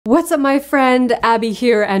What's up, my friend? Abby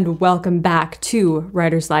here, and welcome back to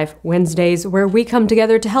Writer's Life Wednesdays, where we come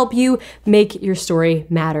together to help you make your story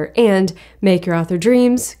matter and make your author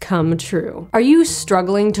dreams come true. Are you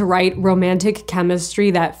struggling to write romantic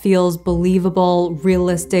chemistry that feels believable,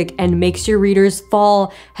 realistic, and makes your readers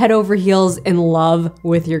fall head over heels in love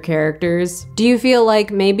with your characters? Do you feel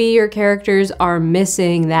like maybe your characters are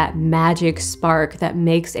missing that magic spark that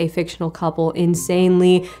makes a fictional couple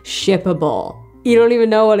insanely shippable? You don't even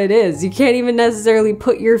know what it is. You can't even necessarily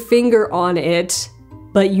put your finger on it,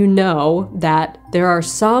 but you know that there are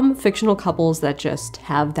some fictional couples that just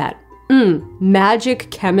have that magic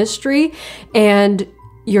chemistry, and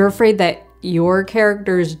you're afraid that your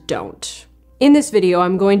characters don't. In this video,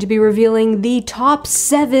 I'm going to be revealing the top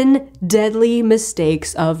 7 deadly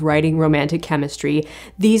mistakes of writing romantic chemistry.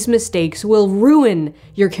 These mistakes will ruin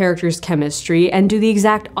your character's chemistry and do the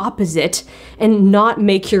exact opposite and not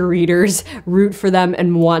make your readers root for them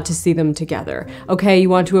and want to see them together. Okay, you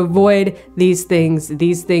want to avoid these things.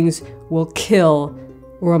 These things will kill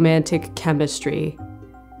romantic chemistry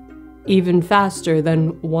even faster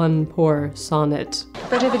than one poor sonnet.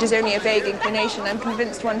 But if it is only a vague inclination, I'm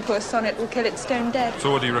convinced one poor sonnet will kill it stone dead.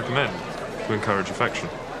 So what do you recommend to encourage affection?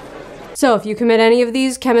 So if you commit any of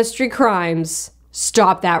these chemistry crimes,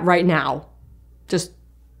 stop that right now. Just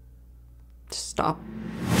stop.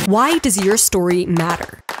 Why does your story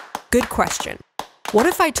matter? Good question. What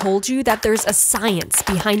if I told you that there's a science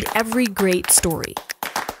behind every great story?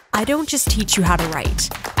 I don't just teach you how to write.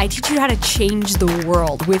 I teach you how to change the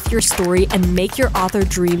world with your story and make your author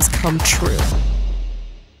dreams come true.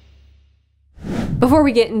 Before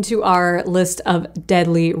we get into our list of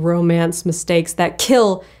deadly romance mistakes that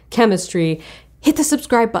kill chemistry, hit the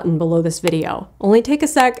subscribe button below this video. Only take a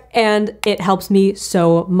sec, and it helps me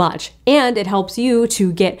so much. And it helps you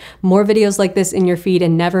to get more videos like this in your feed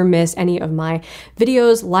and never miss any of my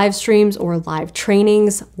videos, live streams, or live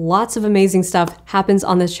trainings. Lots of amazing stuff happens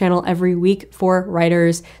on this channel every week for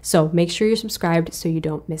writers, so make sure you're subscribed so you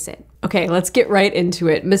don't miss it. Okay, let's get right into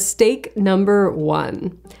it. Mistake number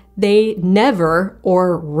 1. They never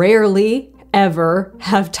or rarely ever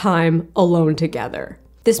have time alone together.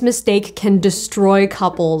 This mistake can destroy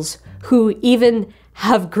couples who even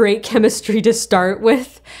have great chemistry to start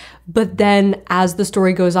with, but then as the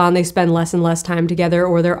story goes on, they spend less and less time together,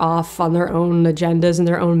 or they're off on their own agendas and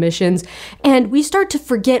their own missions, and we start to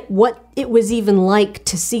forget what it was even like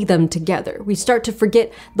to see them together. We start to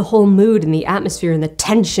forget the whole mood and the atmosphere and the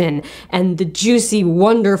tension and the juicy,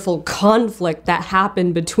 wonderful conflict that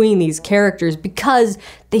happened between these characters because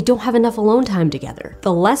they don't have enough alone time together.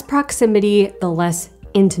 The less proximity, the less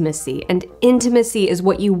intimacy, and intimacy is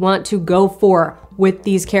what you want to go for with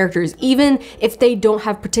these characters, even if they don't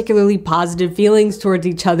have particularly positive feelings towards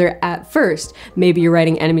each other at first. Maybe you're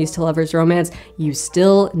writing enemies to lovers romance, you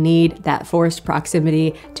still need that forced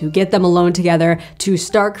proximity to get them alone together, to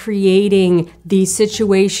start creating these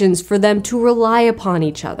situations for them to rely upon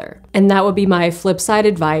each other. And that would be my flip side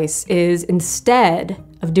advice, is instead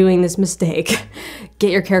of doing this mistake,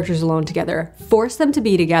 get your characters alone together. Force them to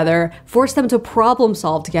be together, force them to problem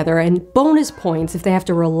solve together, and bonus points if they have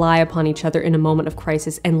to rely upon each other in a moment of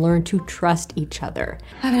crisis and learn to trust each other.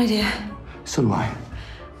 I have an idea. So do I.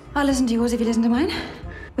 I'll listen to yours if you listen to mine.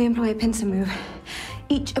 We employ a pincer move,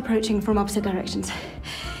 each approaching from opposite directions.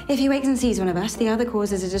 If he wakes and sees one of us, the other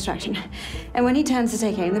causes a distraction. And when he turns to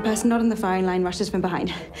take aim, the person not on the firing line rushes from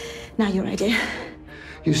behind. Now your idea.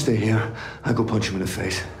 You stay here. I go punch him in the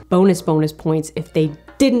face. Bonus points if they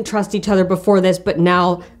didn't trust each other before this, but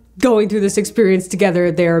now going through this experience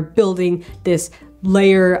together, they're building this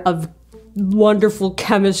layer of wonderful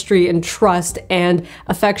chemistry and trust and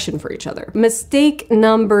affection for each other. Mistake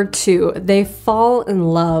number 2, they fall in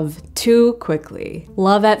love too quickly.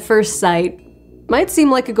 Love at first sight might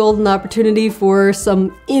seem like a golden opportunity for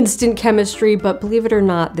some instant chemistry, but believe it or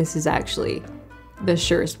not, this is actually the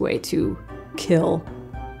surest way to kill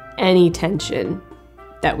any tension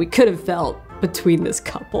that we could have felt between this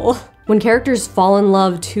couple. When characters fall in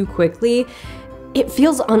love too quickly, it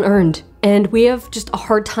feels unearned, and we have just a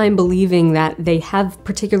hard time believing that they have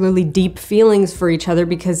particularly deep feelings for each other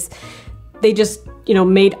because they just,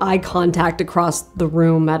 made eye contact across the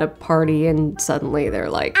room at a party and suddenly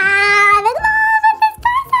they're like,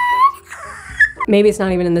 maybe it's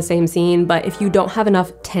not even in the same scene, but if you don't have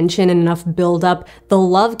enough tension and enough build up, the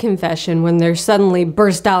love confession when they're suddenly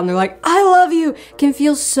burst out and they're like, I love you, can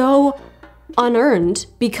feel so unearned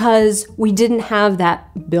because we didn't have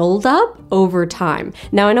that build up over time.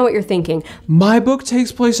 Now I know what you're thinking. My book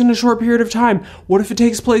takes place in a short period of time. What if it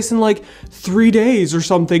takes place in like 3 days or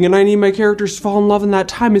something and I need my characters to fall in love in that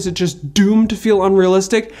time? Is it just doomed to feel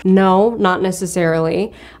unrealistic? No, not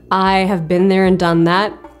necessarily. I have been there and done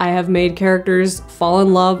that. I have made characters fall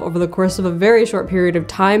in love over the course of a very short period of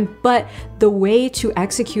time, but the way to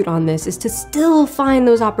execute on this is to still find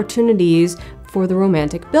those opportunities for the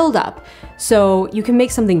romantic buildup. So you can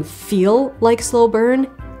make something feel like slow burn,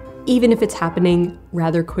 even if it's happening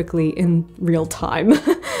rather quickly in real time.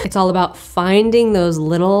 It's all about finding those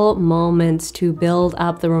little moments to build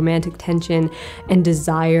up the romantic tension and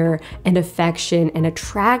desire and affection and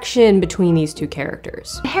attraction between these two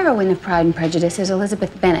characters. The heroine of Pride and Prejudice is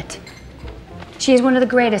Elizabeth Bennet. She is one of the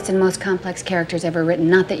greatest and most complex characters ever written,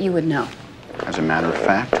 not that you would know. As a matter of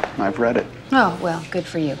fact, I've read it. Oh, well, good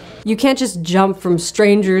for you. You can't just jump from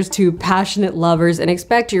strangers to passionate lovers and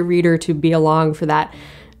expect your reader to be along for that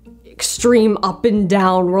extreme up and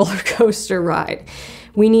down roller coaster ride.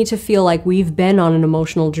 We need to feel like we've been on an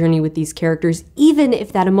emotional journey with these characters, even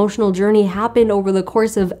if that emotional journey happened over the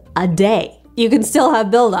course of a day. You can still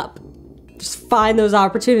have buildup. Just find those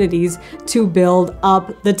opportunities to build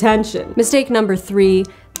up the tension. Mistake number 3,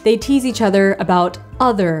 they tease each other about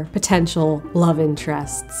other potential love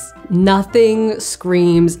interests. Nothing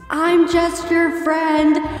screams, "I'm just your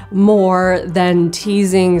friend," more than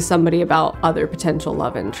teasing somebody about other potential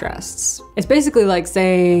love interests. It's basically like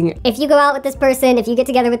saying, if you go out with this person, if you get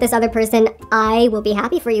together with this other person, I will be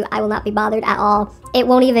happy for you. I will not be bothered at all. It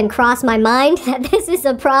won't even cross my mind that this is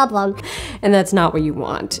a problem. And that's not what you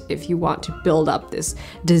want if you want to build up this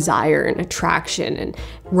desire and attraction and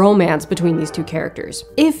romance between these two characters.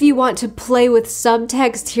 If you want to play with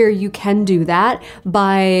subtext here, you can do that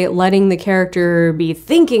by letting the character be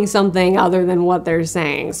thinking something other than what they're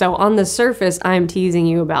saying. So on the surface, I'm teasing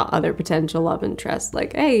you about other potential love interests.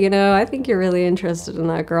 Like, hey, you know, I think you're really interested in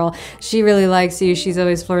that girl. She really likes you. She's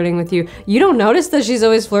always flirting with you. You don't notice that she's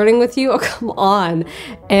always flirting with you? Oh, come on.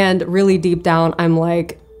 And really deep down, I'm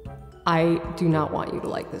like, I do not want you to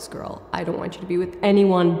like this girl. I don't want you to be with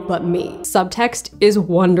anyone but me. Subtext is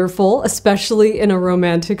wonderful, especially in a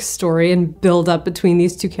romantic story and build up between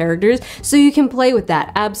these two characters. So you can play with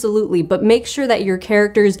that, absolutely. But make sure that your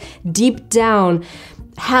characters deep down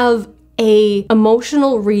have a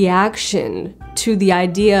emotional reaction to the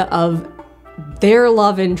idea of their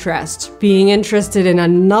love interest being interested in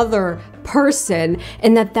another person,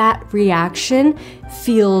 and that reaction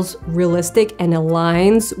feels realistic and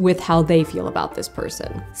aligns with how they feel about this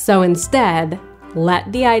person. So instead,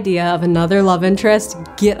 let the idea of another love interest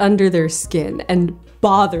get under their skin and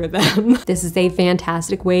bother them. This is a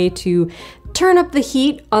fantastic way to turn up the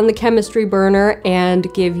heat on the chemistry burner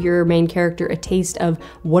and give your main character a taste of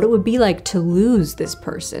what it would be like to lose this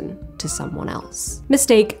person to someone else.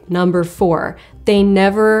 Mistake number 4, they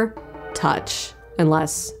never touch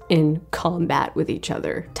unless in combat with each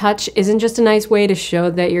other. Touch isn't just a nice way to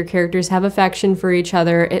show that your characters have affection for each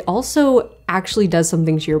other, it also actually does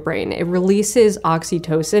something to your brain. It releases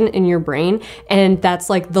oxytocin in your brain, and that's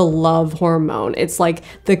like the love hormone. It's like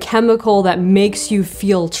the chemical that makes you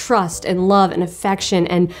feel trust and love and affection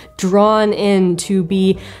and drawn in to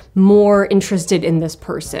be more interested in this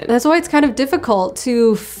person. That's why it's kind of difficult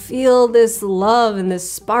to feel this love and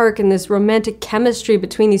this spark and this romantic chemistry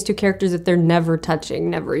between these two characters if they're never touching,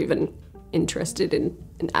 never even interested in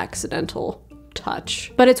an accidental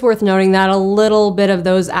touch. But it's worth noting that a little bit of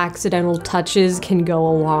those accidental touches can go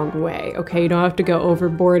a long way, okay? You don't have to go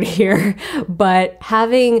overboard here, but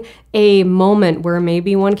having a moment where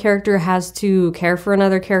maybe one character has to care for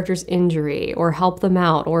another character's injury or help them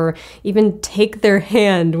out or even take their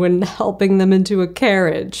hand when helping them into a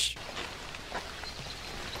carriage.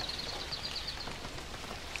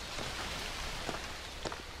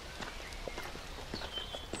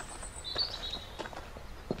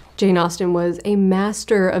 Jane Austen was a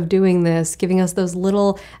master of doing this, giving us those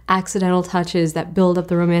little accidental touches that build up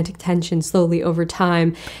the romantic tension slowly over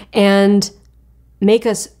time and make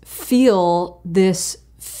us feel this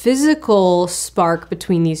physical spark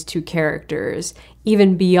between these two characters,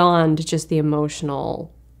 even beyond just the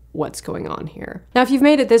emotional what's going on here. Now, if you've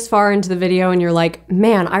made it this far into the video and you're like,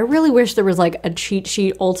 man, I really wish there was like a cheat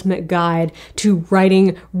sheet ultimate guide to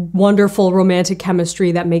writing wonderful romantic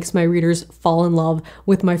chemistry that makes my readers fall in love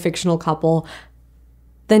with my fictional couple,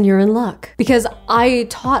 then you're in luck. Because I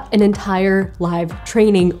taught an entire live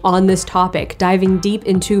training on this topic, diving deep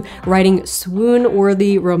into writing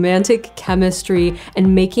swoon-worthy romantic chemistry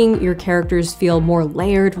and making your characters feel more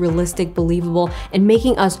layered, realistic, believable, and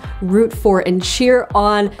making us root for and cheer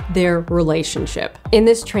on their relationship. In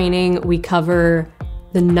this training, we cover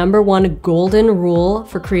the #1 golden rule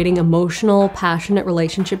for creating emotional, passionate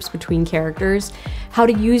relationships between characters, how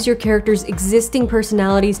to use your characters' existing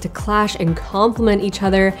personalities to clash and complement each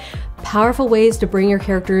other, powerful ways to bring your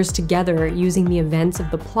characters together using the events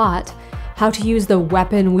of the plot, how to use the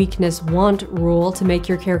weapon weakness want rule to make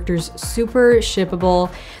your characters super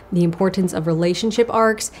shippable, the importance of relationship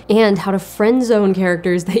arcs, and how to friend zone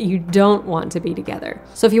characters that you don't want to be together.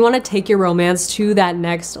 So if you want to take your romance to that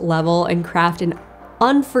next level and craft an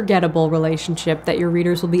unforgettable relationship that your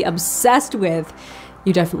readers will be obsessed with,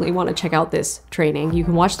 you definitely want to check out this training. You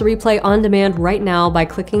can watch the replay on demand right now by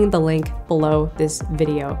clicking the link below this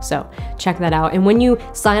video. So check that out. And when you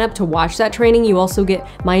sign up to watch that training, you also get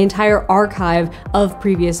my entire archive of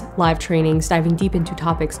previous live trainings, diving deep into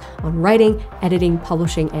topics on writing, editing,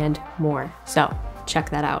 publishing, and more. So check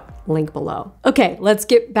that out. Link below. Okay, let's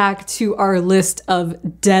get back to our list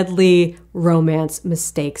of deadly romance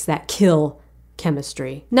mistakes that kill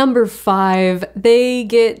chemistry. Number 5, they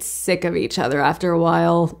get sick of each other after a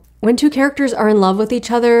while. When two characters are in love with each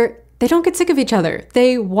other, they don't get sick of each other.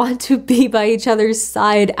 They want to be by each other's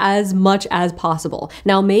side as much as possible.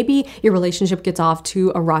 Now, maybe your relationship gets off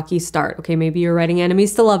to a rocky start. Okay, maybe you're writing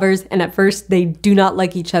enemies to lovers, and at first they do not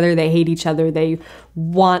like each other, they hate each other, they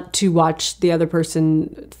want to watch the other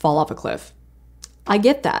person fall off a cliff. I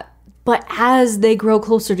get that. But as they grow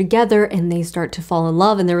closer together and they start to fall in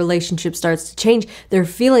love and their relationship starts to change, their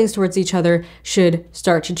feelings towards each other should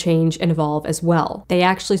start to change and evolve as well. They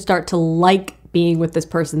actually start to like being with this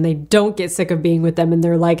person. They don't get sick of being with them, and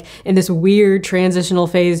they're like in this weird transitional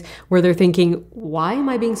phase where they're thinking, why am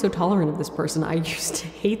I being so tolerant of this person? I used to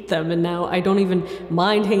hate them and now I don't even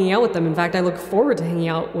mind hanging out with them. In fact, I look forward to hanging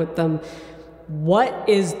out with them. What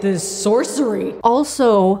is this sorcery?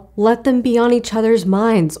 Also, let them be on each other's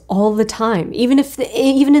minds all the time, even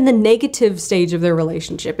in the negative stage of their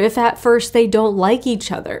relationship. If at first they don't like each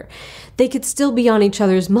other, they could still be on each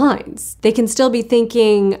other's minds. They can still be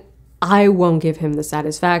thinking, I won't give him the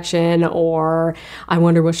satisfaction, or I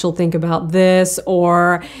wonder what she'll think about this,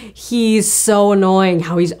 or he's so annoying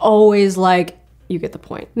how he's always like, you get the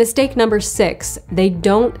point. Mistake number 6, they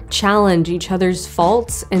don't challenge each other's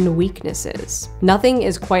faults and weaknesses. Nothing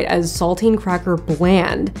is quite as saltine cracker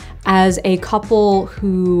bland as a couple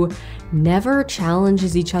who never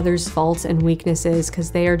challenges each other's faults and weaknesses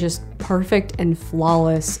because they are just perfect and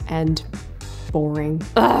flawless and boring.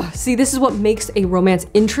 Ugh. See, this is what makes a romance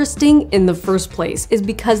interesting in the first place, is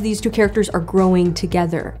because these two characters are growing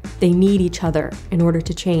together. They need each other in order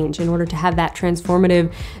to change, in order to have that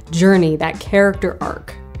transformative journey, that character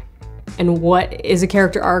arc. And what is a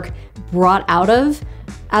character arc brought out of?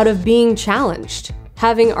 Out of being challenged,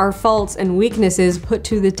 having our faults and weaknesses put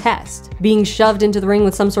to the test, being shoved into the ring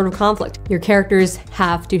with some sort of conflict. Your characters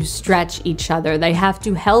have to stretch each other. They have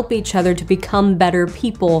to help each other to become better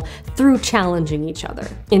people through challenging each other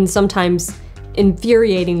in sometimes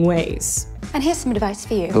infuriating ways. And here's some advice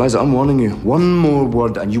for you. Eliza, I'm warning you. One more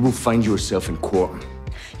word and you will find yourself in court.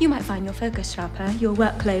 You might find your focus sharper, your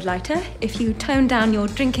workload lighter, if you tone down your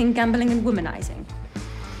drinking, gambling, and womanizing.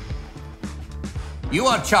 You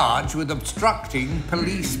are charged with obstructing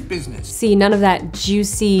police business. See, none of that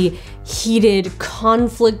juicy, heated,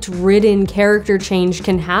 conflict-ridden character change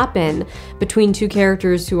can happen between two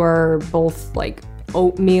characters who are both like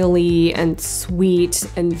oatmeal-y and sweet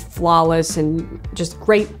and flawless and just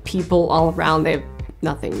great people all around. They have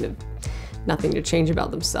nothing to change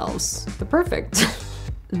about themselves. They're perfect.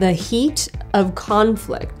 The heat of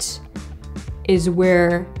conflict is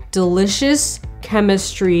where delicious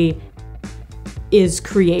chemistry is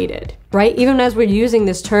created, right? Even as we're using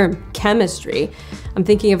this term, chemistry, I'm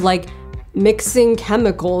thinking of like mixing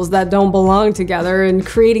chemicals that don't belong together and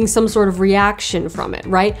creating some sort of reaction from it,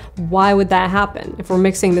 right? Why would that happen? If we're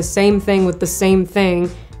mixing the same thing with the same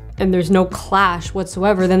thing and there's no clash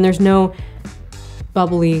whatsoever, then there's no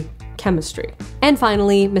bubbly chemistry. And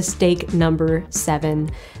finally, mistake number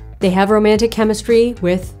 7, they have romantic chemistry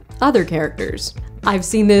with other characters. I've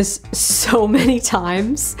seen this so many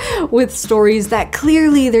times with stories that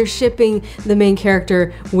clearly they're shipping the main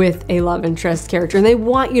character with a love interest character, and they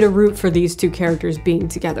want you to root for these two characters being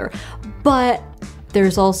together. But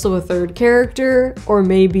there's also a third character, or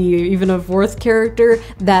maybe even a fourth character,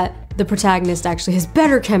 that the protagonist actually has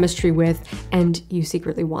better chemistry with, and you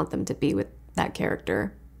secretly want them to be with that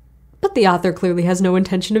character. But the author clearly has no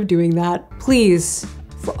intention of doing that. Please,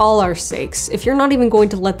 for all our sakes, if you're not even going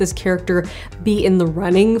to let this character be in the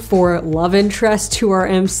running for love interest to our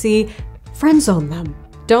MC, friendzone them.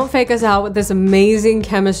 Don't fake us out with this amazing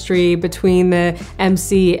chemistry between the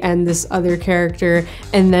MC and this other character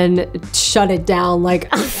and then shut it down like,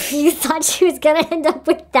 you thought she was gonna end up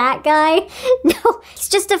with that guy? No, he's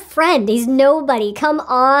just a friend. He's nobody. Come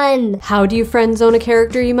on. How do you friendzone a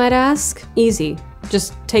character, you might ask? Easy.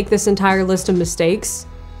 Just take this entire list of mistakes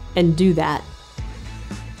and do that.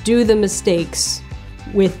 Do the mistakes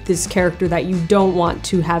with this character that you don't want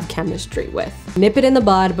to have chemistry with. Nip it in the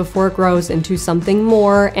bud before it grows into something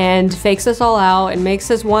more and fakes us all out and makes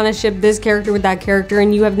us want to ship this character with that character,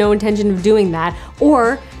 and you have no intention of doing that.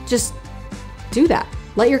 Or just do that.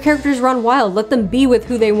 Let your characters run wild. Let them be with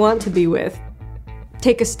who they want to be with.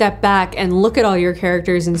 Take a step back and look at all your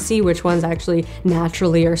characters and see which ones actually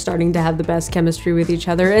naturally are starting to have the best chemistry with each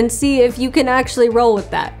other, and see if you can actually roll with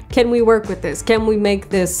that. Can we work with this? Can we make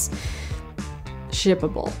this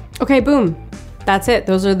shippable? Okay, boom. That's it.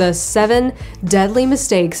 Those are the 7 deadly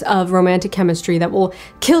mistakes of romantic chemistry that will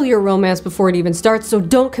kill your romance before it even starts. So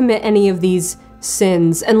don't commit any of these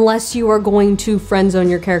sins unless you are going to friend zone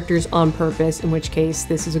your characters on purpose, in which case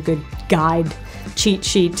this is a good guide, cheat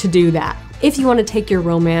sheet to do that. If you want to take your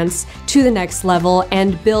romance to the next level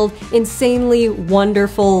and build insanely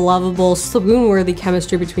wonderful, lovable, swoon-worthy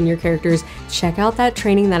chemistry between your characters, check out that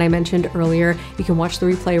training that I mentioned earlier. You can watch the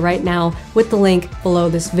replay right now with the link below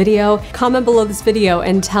this video. Comment below this video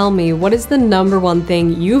and tell me, what is the #1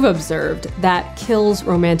 thing you've observed that kills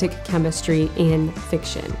romantic chemistry in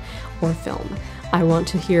fiction or film? I want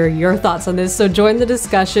to hear your thoughts on this, so join the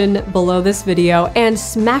discussion below this video and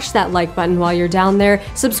smash that like button while you're down there.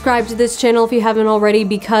 Subscribe to this channel if you haven't already,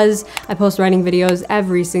 because I post writing videos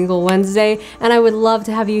every single Wednesday, and I would love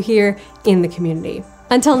to have you here in the community.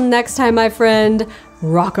 Until next time, my friend,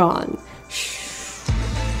 rock on.